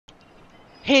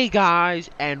Hey guys,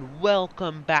 and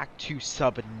welcome back to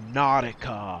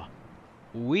Subnautica.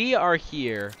 We are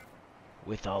here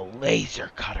with a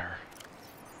laser cutter.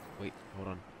 Wait, hold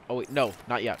on. Oh wait, no,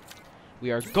 not yet.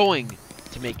 We are going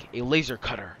to make a laser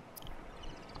cutter.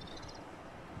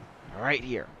 Right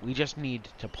here. We just need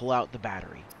to pull out the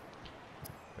battery.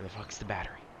 Where the fuck's the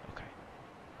battery?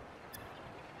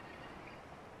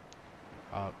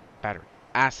 Okay. Battery.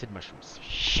 Acid mushrooms.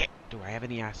 Shit! Do I have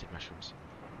any acid mushrooms?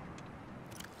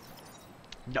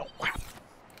 No, crap.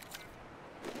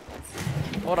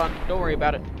 Hold on, don't worry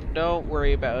about it. Don't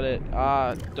worry about it.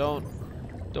 Don't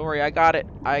worry, I got it.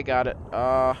 I got it.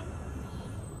 I'll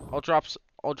drop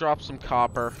some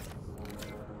copper.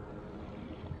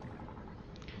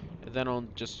 And then I'll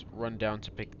just run down to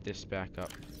pick this back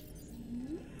up.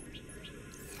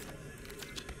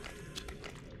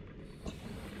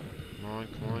 Come on,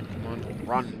 come on, come on.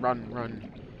 Run, run,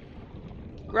 run.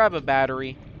 Grab a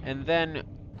battery and then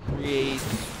create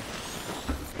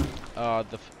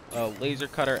the laser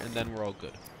cutter, and then we're all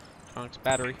good. Electronics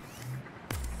battery.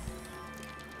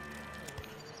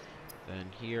 Then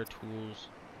here, tools.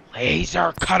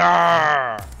 Laser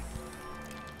cutter!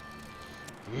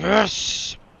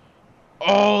 Yes!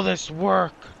 All this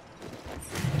work!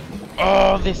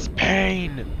 All this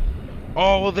pain!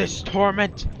 All this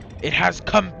torment! It has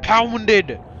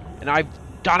compounded! And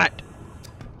I've done it!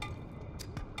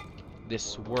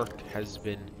 This work has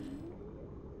been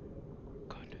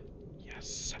good.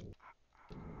 Yes.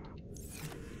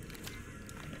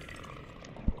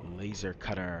 Laser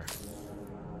cutter.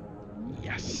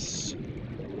 Yes.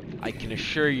 I can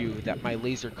assure you that my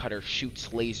laser cutter shoots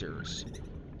lasers.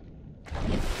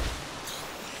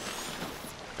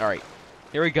 Alright,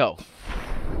 here we go.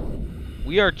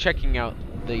 We are checking out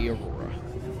the Aurora.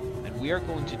 And we are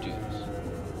going to do this.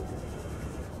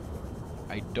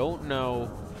 I don't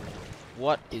know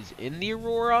what is in the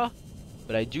Aurora,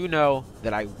 but I do know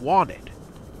that I want it.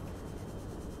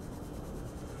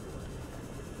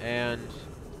 And,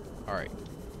 alright.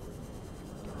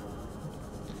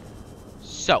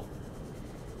 So,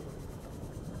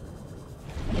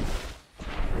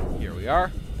 here we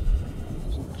are.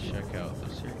 Let's check out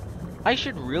this area. I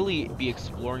should really be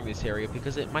exploring this area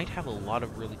because it might have a lot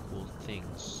of really cool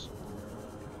things.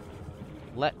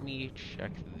 Let me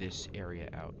check this area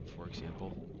out, for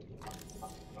example.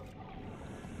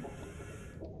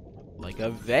 Like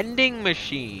a vending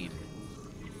machine.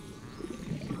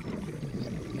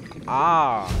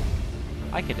 Ah,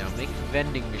 I can now make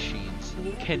vending machines.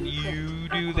 Can you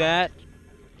do that?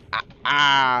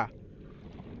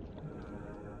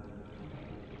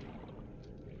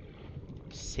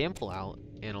 Sample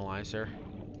analyzer.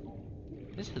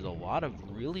 This is a lot of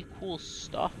really cool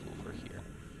stuff over here.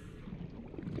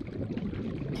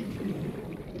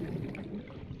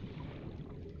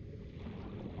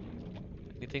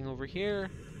 Anything over here?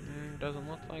 Doesn't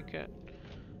look like it.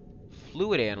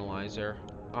 Fluid analyzer.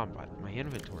 Oh, but my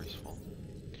inventory's full.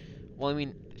 Well, I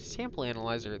mean, sample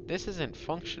analyzer, this isn't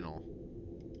functional.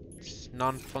 It's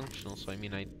non-functional, so I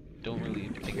mean, I don't really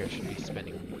think I should be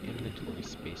spending inventory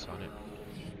space on it.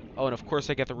 Oh, and of course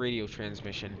I get the radio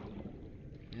transmission.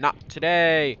 Not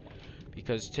today!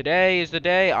 Because today is the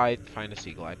day I find a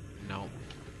sea glide. No.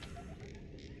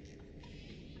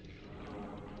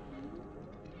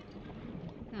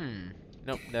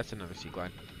 Nope, that's another sea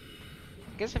glide.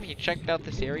 I guess if you checked out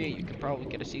this area, you could probably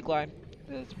get a sea glide.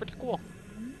 It's pretty cool.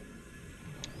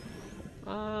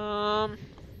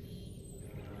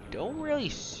 Don't really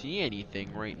see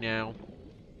anything right now.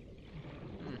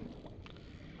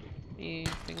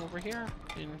 Anything over here?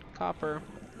 In copper?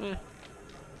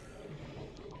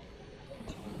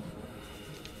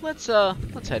 Let's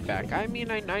head back. I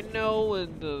mean, I know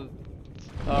the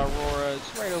Aurora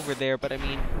is right over there, but I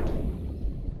mean,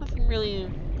 nothing really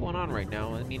going on right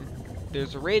now. I mean,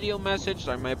 there's a radio message,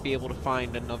 so I might be able to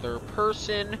find another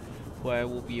person who I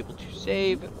will be able to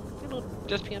save. It'll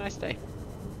just be a nice day.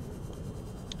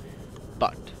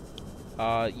 But,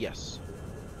 yes.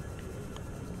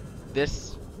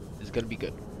 This is gonna be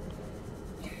good.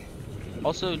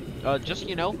 Also, just so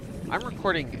you know, I'm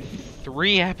recording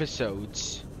 3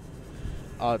 episodes,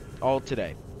 all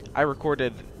today. I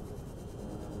recorded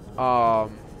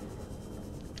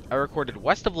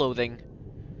West of Loathing,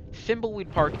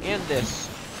 Thimbleweed Park, and this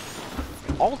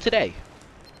all today.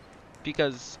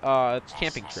 Because,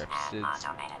 camping trips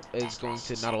is going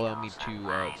to not allow me to,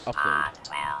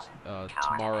 upload,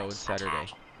 tomorrow and Saturday.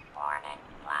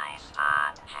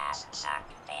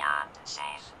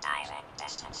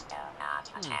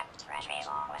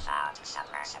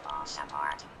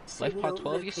 Life Pod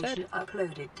 12, you said?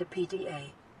 Uploaded to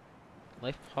PDA.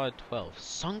 Life pod 12.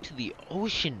 Sunk to the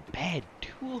ocean bed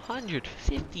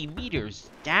 250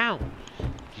 meters down.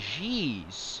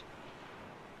 Jeez.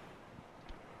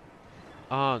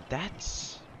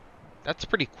 That's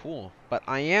pretty cool. But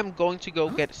I am going to go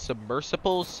get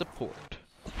submersible support.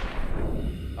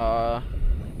 So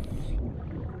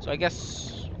I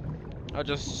guess I'll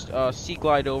just sea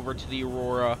glide over to the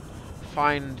Aurora,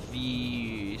 find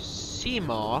the sea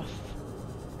moth,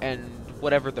 and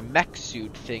whatever the mech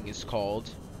suit thing is called.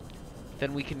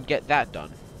 Then we can get that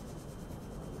done.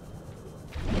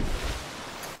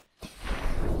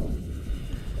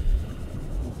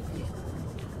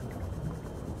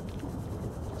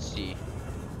 Let's see.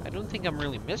 I don't think I'm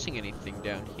really missing anything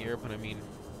down here, but I mean...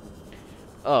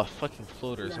 Oh, fucking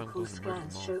floaters. I'm going to murder them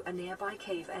all. Show a nearby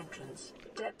cave entrance,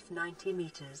 depth 90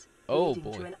 meters,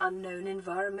 leading to an unknown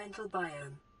environmental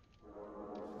biome.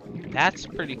 That's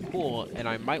pretty cool, and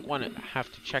I might want to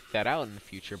have to check that out in the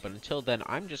future, but until then,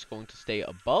 I'm just going to stay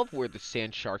above where the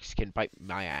sand sharks can bite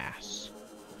my ass.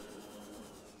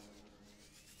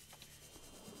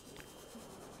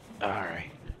 Alright.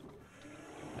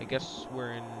 I guess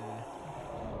we're in...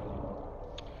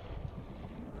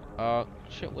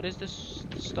 shit, what is this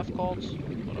stuff called?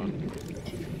 Hold on.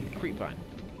 Creepvine.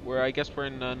 I guess we're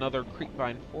in another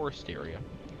creepvine forest area.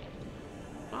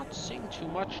 Not seeing too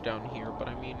much down here, but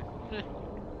I mean,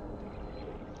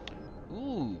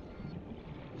 Ooh,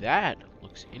 that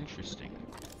looks interesting.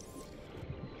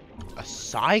 A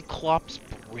Cyclops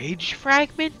bridge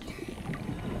fragment?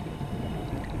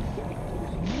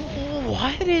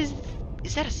 What is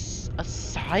that a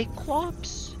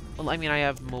Cyclops? Well, I mean, I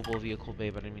have mobile vehicle bay,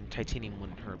 but I mean, titanium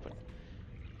wouldn't hurt, but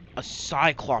a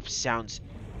Cyclops sounds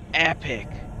epic.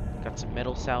 Got some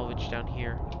metal salvage down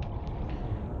here.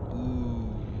 Ooh,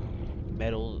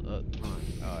 metal.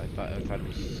 I thought it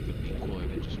was gonna be cooler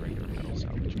than just regular metal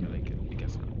salvage, but I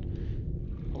guess not.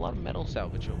 A lot of metal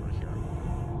salvage over here.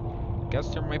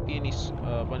 Guess there might be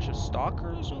a bunch of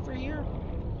stalkers over here.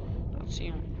 Not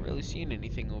really seeing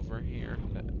anything over here.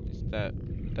 Not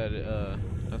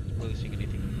really seeing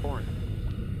anything important.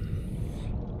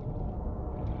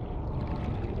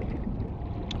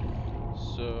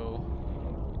 So,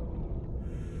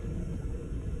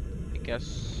 I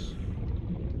guess.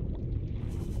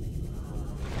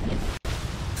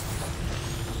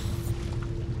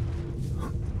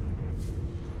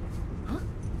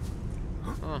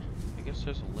 Huh. I guess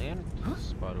there's a land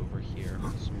spot over here.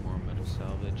 Some more metal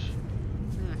salvage.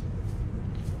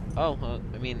 Oh,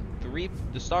 I mean,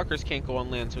 the stalkers can't go on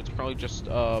land, so it's probably just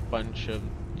a bunch of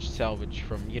salvage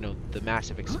from, you know, the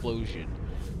massive explosion.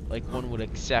 Like one would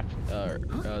expect,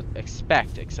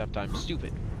 except I'm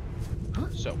stupid.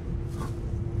 So.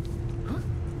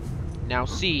 Now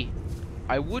see,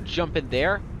 I would jump in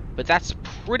there, but that's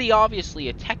pretty obviously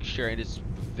a texture, and it's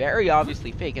very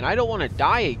obviously fake, and I don't want to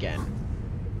die again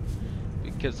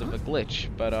because of a glitch,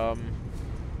 but,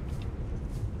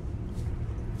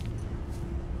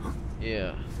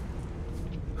 yeah.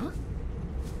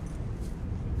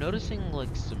 Noticing,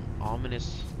 like, some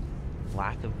ominous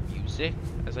lack of music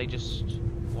as I just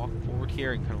walk forward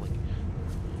here, and kind of like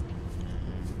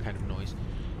kind of noise.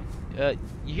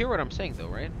 You hear what I'm saying though,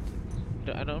 right?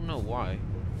 I don't know why.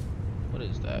 What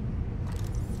is that?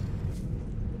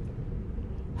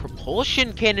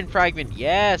 Propulsion cannon fragment.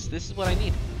 Yes, this is what I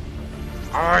need.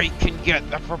 I can get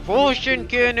the propulsion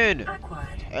cannon.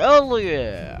 Hell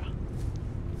yeah.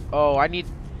 Oh, I need.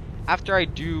 After I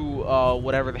do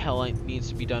whatever the hell needs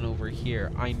to be done over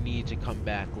here, I need to come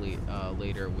back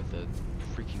later with a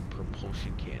freaking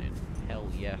propulsion cannon. Hell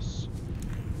yes.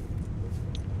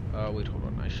 Wait, hold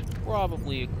on. I should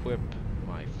probably equip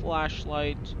my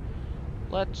flashlight.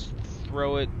 Let's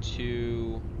throw it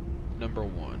to number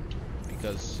 1,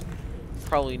 because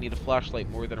probably need a flashlight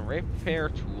more than a repair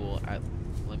tool. I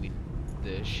mean,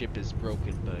 the ship is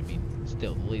broken, but I mean,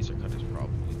 still, the laser cutter is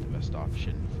probably the best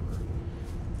option for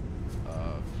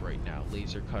right now.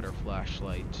 Laser cutter,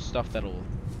 flashlight, stuff that'll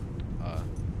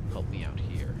help me out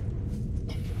here.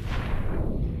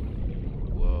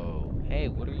 Whoa. Hey,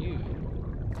 what are you?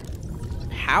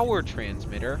 Power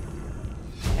transmitter?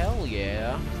 Hell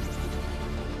yeah.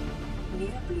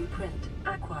 New blueprint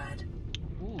acquired.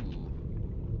 Ooh.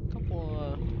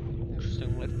 Couple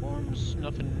interesting life forms.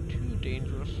 Nothing too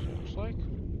dangerous, looks like.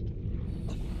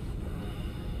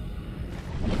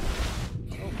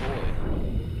 Oh boy.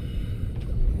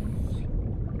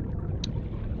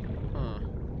 Huh.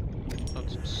 Got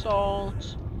some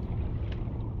salt.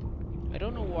 I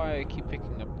don't know why I keep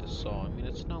picking up the saw. I mean,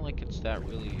 it's not like it's that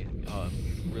really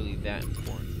that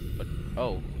important. But,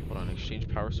 oh, hold on, exchange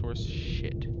power source?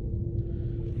 Shit.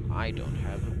 I don't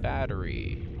have a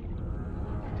battery.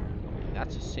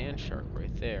 That's a sand shark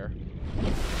right there. Oh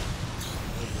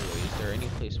boy, is there any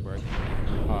place where I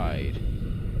can hide?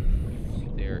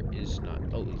 There is not.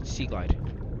 Oh, it's sea glide.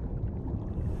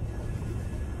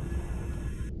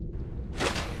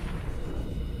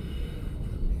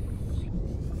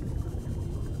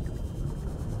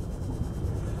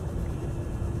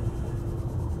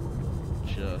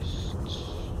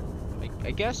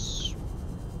 I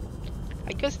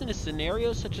guess in a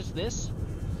scenario such as this,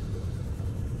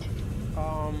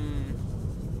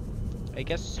 I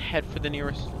guess head for the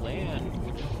nearest land,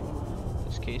 which in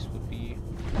this case would be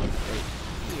right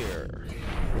here,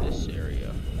 this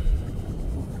area.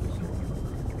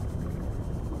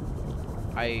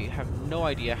 I have no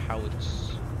idea how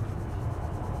it's...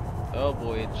 Oh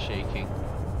boy, it's shaking.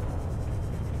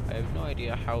 I have no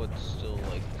idea how it's still,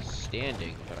 like,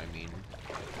 standing, but I mean,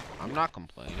 I'm not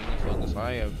complaining as long as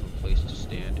I have a place to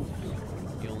stand.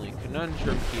 The only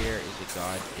conundrum here is a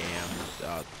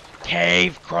goddamn,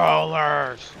 cave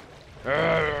crawlers!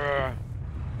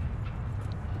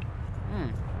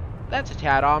 That's a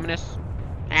tad ominous.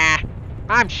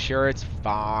 I'm sure it's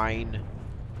fine.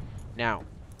 Now,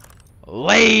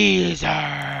 lasers!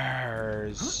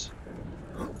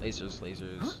 Lasers,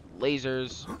 lasers,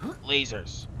 lasers,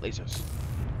 lasers, lasers,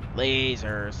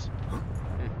 lasers.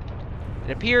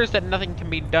 It appears that nothing can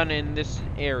be done in this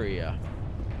area.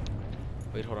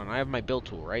 Wait, hold on. I have my build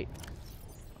tool, right?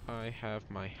 I have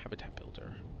my habitat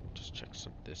builder. Just check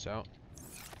this out.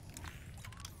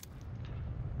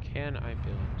 Can I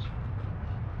build...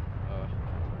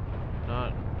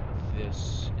 not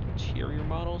this interior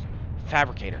models?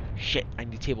 Fabricator. Shit, I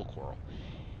need table coral.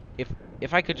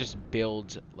 If I could just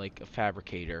build, like, a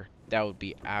fabricator, that would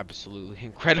be absolutely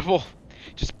incredible.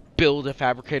 Just build a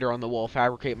fabricator on the wall,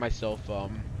 fabricate myself,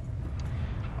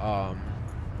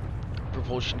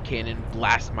 propulsion cannon,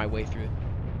 blast my way through.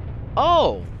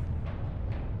 Oh!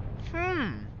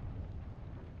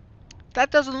 That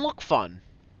doesn't look fun.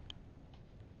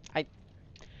 I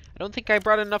don't think I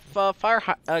brought enough fire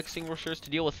extinguishers to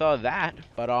deal with that,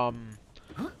 but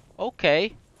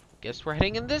okay. Guess we're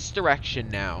heading in this direction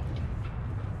now.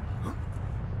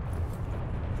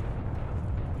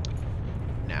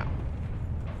 Now.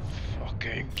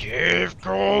 Fucking cave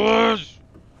crawlers!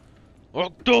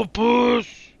 Octopus!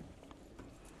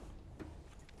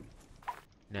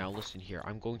 Now listen here,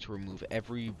 I'm going to remove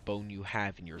every bone you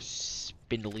have in your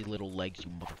spindly little legs, you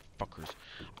motherfuckers.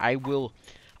 I will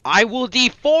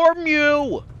deform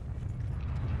you!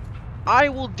 I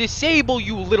will disable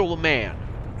you, little man!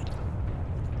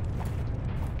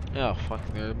 Oh, fuck,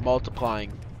 they're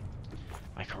multiplying.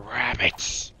 Like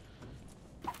rabbits!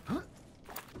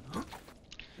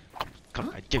 Come,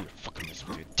 I dare you fucking this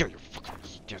with you. I dare you fucking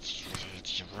this.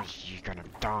 You're gonna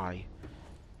die.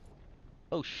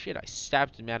 Oh shit, I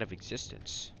stabbed him out of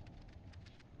existence.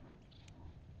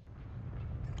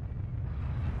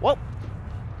 Well,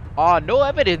 no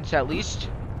evidence at least.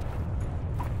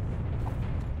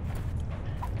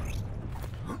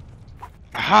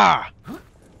 Aha!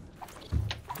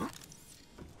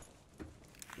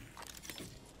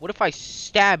 What if I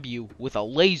stab you with a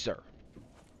laser?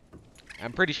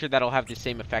 I'm pretty sure that'll have the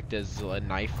same effect as a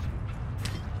knife.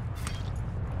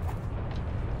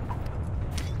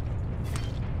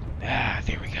 Ah,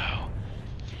 there we go.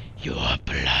 Your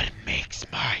blood makes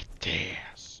my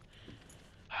tears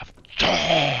of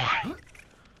joy.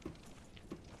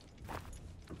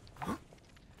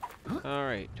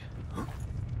 Alright.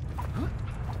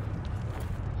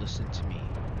 Listen to me.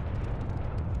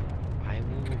 I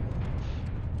will remove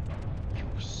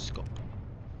your skull.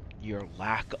 Your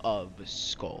lack of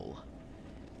skull.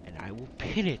 And I will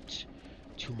pin it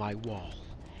to my wall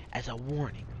as a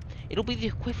warning. It'll be the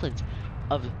equivalent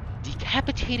of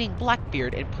decapitating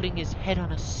Blackbeard and putting his head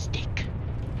on a stake.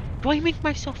 Do I make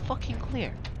myself fucking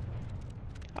clear?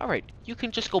 Alright, you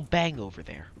can just go bang over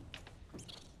there.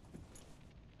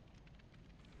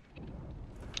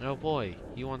 Oh boy,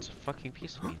 he wants a fucking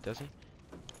piece of me, does he?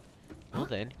 Well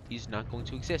then, he's not going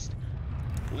to exist.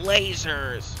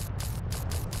 Lasers!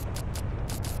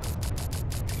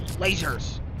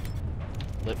 Lasers!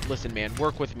 Listen, man,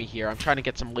 work with me here. I'm trying to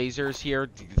get some lasers here.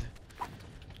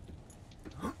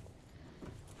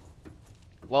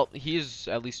 Well, he's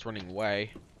at least running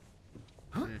away.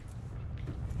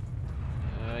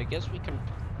 I guess we can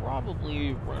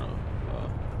probably run,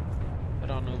 head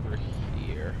on over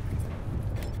here.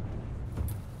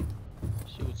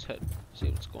 See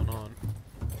what's going on.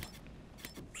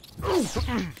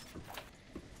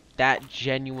 That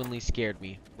genuinely scared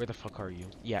me. Where the fuck are you?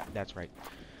 Yeah, that's right.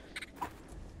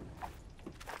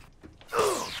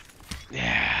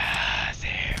 Yeah,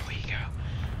 there we go.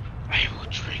 I will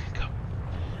drink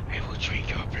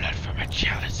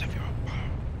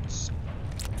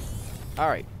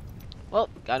Alright. Well,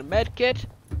 got a med kit.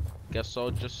 Guess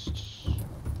I'll just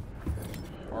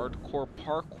hardcore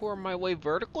parkour my way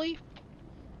vertically?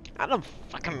 I don't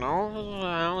fucking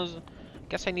know.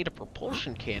 Guess I need a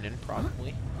propulsion cannon,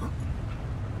 probably.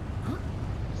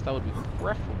 Guess that would be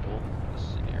preferable in this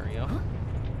scenario.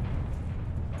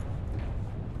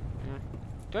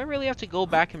 Do I really have to go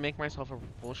back and make myself a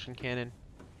propulsion cannon?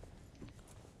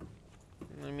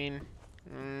 I mean,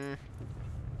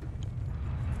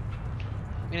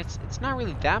 it's not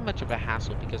really that much of a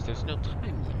hassle because there's no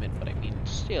time limit, but I mean,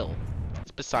 still,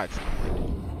 it's besides the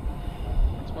point.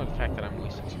 It's more the fact that I'm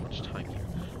wasting so much time here.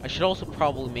 I should also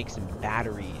probably make some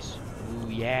batteries. Ooh,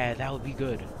 yeah, that would be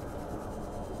good.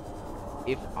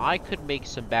 If I could make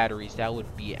some batteries, that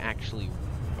would be actually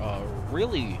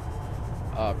really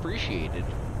appreciated.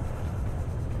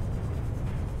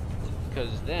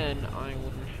 Because then I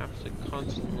wouldn't have to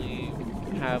constantly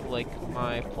have like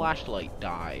my flashlight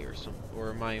die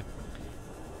or my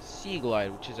sea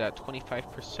glide, which is at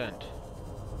 25%.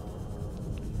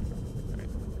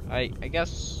 Right. I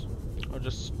guess I'll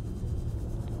just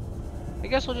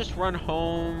run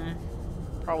home,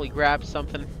 probably grab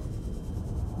something.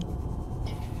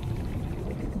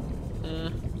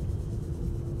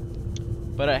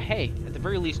 But hey, at the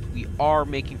very least, we are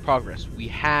making progress. We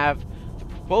have the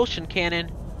propulsion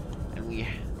cannon, and we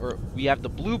have the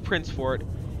blueprints for it,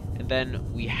 and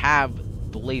then we have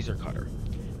the laser cutter,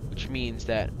 which means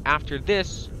that after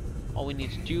this, all we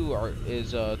need to do is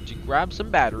to grab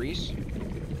some batteries,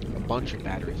 a bunch of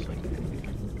batteries, like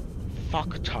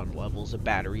fuck-ton levels of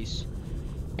batteries,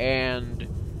 and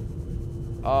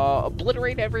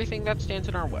obliterate everything that stands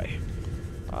in our way.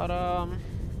 But I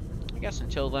guess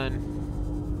until then,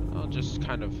 I'll just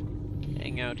kind of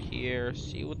hang out here,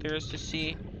 see what there is to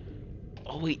see.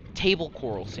 Oh wait, table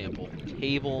coral sample.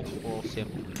 Table coral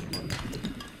sample.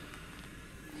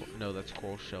 No, that's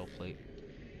coral shell plate.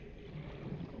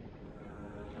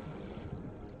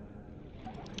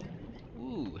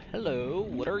 Ooh, hello,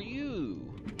 what are you?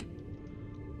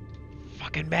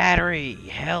 Fucking battery!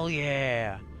 Hell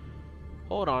yeah!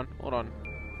 Hold on.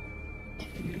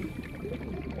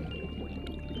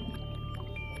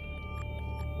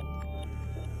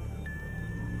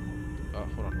 Oh,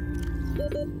 hold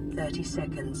on. 30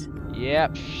 seconds.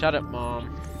 Yep, shut up,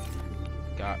 Mom.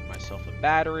 Got myself a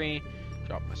battery,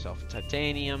 dropped myself a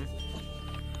titanium.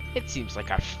 It seems like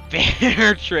a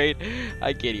fair trade.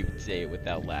 I can't even say it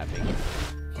without laughing.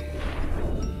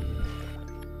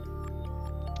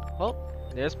 Well,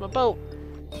 there's my boat.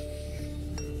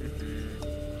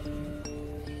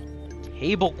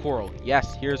 Table coral.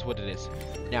 Yes, here's what it is.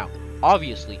 Now,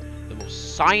 obviously, the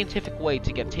most scientific way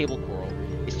to get table coral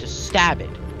is to stab it.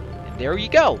 And there you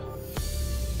go.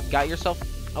 You got yourself...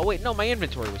 Oh, wait, no, my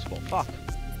inventory was full. Fuck.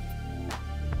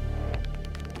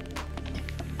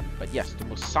 But yes, the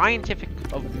most scientific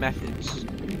of methods.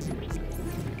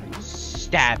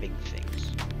 Stabbing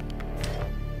things.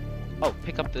 Oh,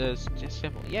 pick up the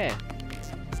symbol. Yeah.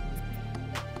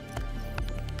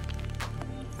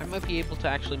 I might be able to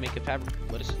actually make a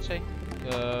what does it say?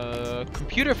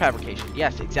 Computer fabrication.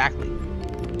 Yes, exactly.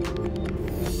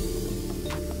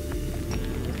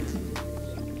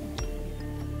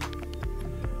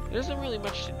 There isn't really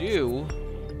much to do.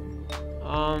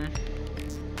 I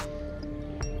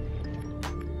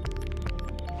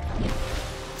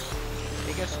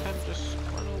guess kind of just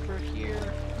run over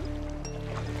here.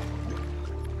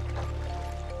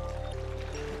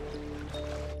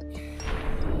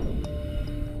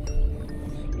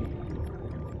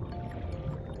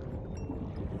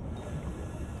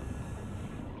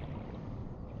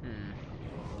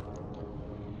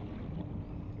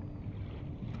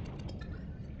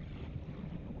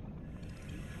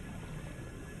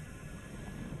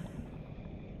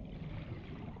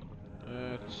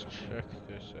 Let's check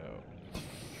this out.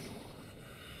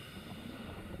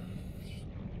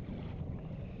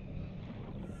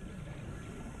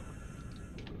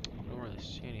 I don't really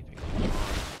see anything going on.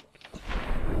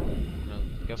 No, I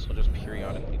guess I'll just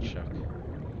periodically check.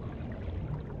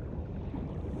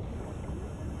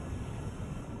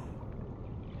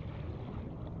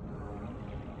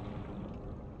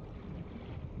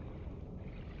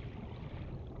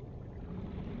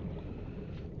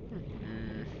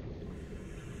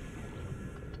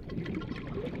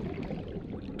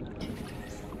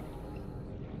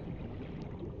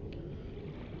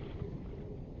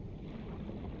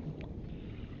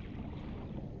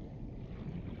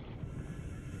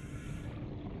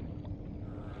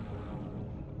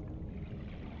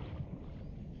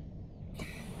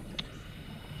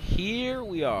 Here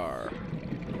we are.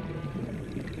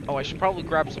 Oh, I should probably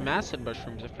grab some acid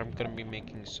mushrooms if I'm gonna be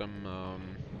making some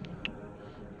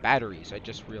batteries. I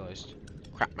just realized.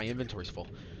 Crap, my inventory's full.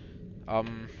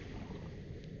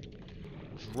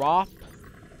 Drop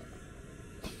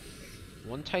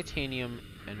 1 titanium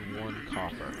and 1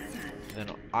 copper. And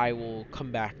then I will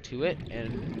come back to it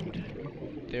and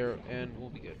we'll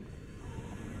be good.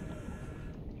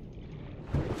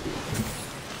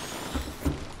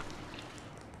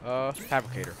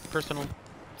 Fabricator. Personal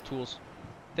tools.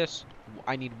 This.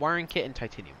 I need wiring kit and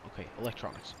titanium. Okay,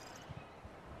 electronics.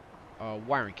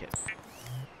 Wiring kit.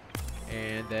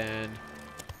 And then,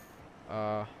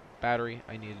 battery.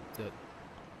 I need the...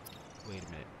 Wait a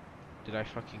minute. Did I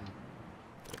fucking...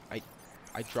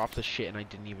 I dropped the shit and I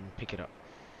didn't even pick it up.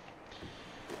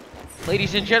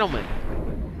 Ladies and gentlemen,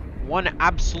 one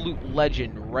absolute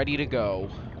legend ready to go.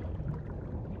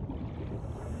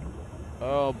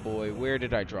 Oh boy, where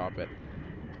did I drop it?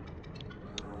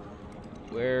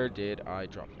 Where did I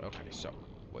drop it? Okay, so,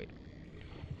 wait.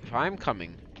 If I'm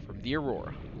coming from the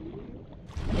Aurora,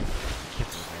 I can't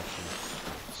believe I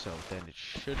actually, so then it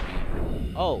should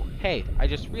be, oh, hey, I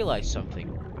just realized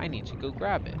something. I need to go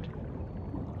grab it.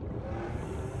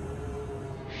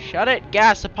 Shut it,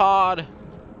 gasopod!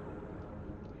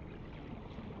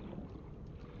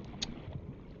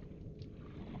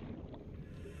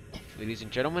 Ladies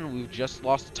and gentlemen, we've just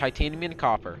lost titanium and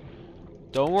copper.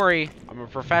 Don't worry, I'm a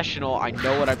professional. I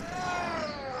know what I'm...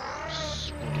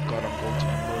 Swear to God, I'm going to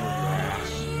murder your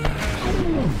ass.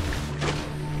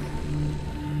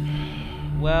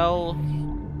 Well...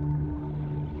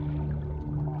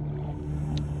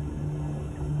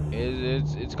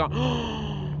 It's gone...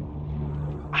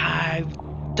 I've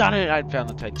done it! I found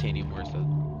the titanium. Where's the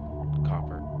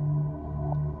copper?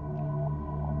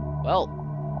 Well...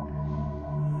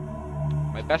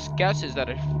 My best guess is that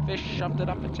a fish shoved it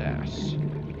up its ass.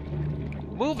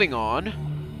 Moving on.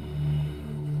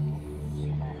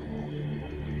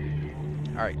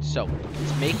 Alright, so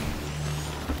let's make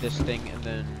this thing and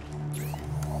then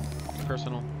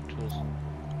personal tools.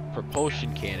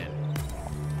 Propulsion cannon.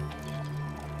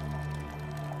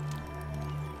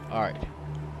 Alright.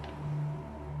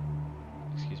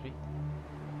 Excuse me.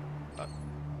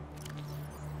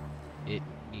 It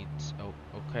needs... Oh,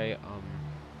 okay,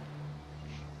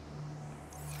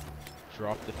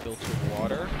 drop the filtered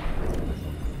water.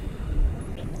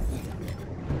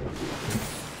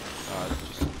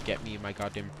 Just get me my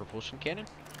goddamn propulsion cannon,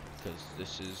 because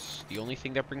this is the only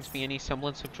thing that brings me any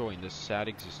semblance of joy in this sad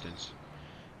existence.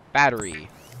 Battery.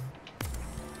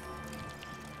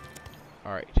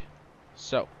 Alright.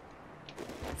 So.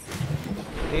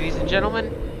 Ladies and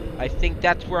gentlemen, I think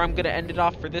that's where I'm going to end it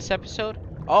off for this episode.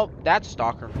 Oh, that's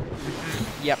Stalker.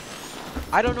 Yep.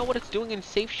 I don't know what it's doing in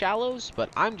safe shallows, but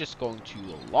I'm just going to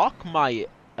lock my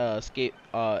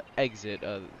exit,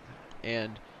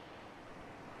 and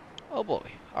oh boy,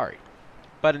 alright.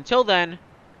 But until then,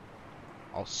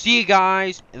 I'll see you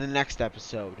guys in the next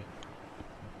episode.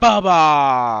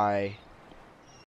 Bye-bye!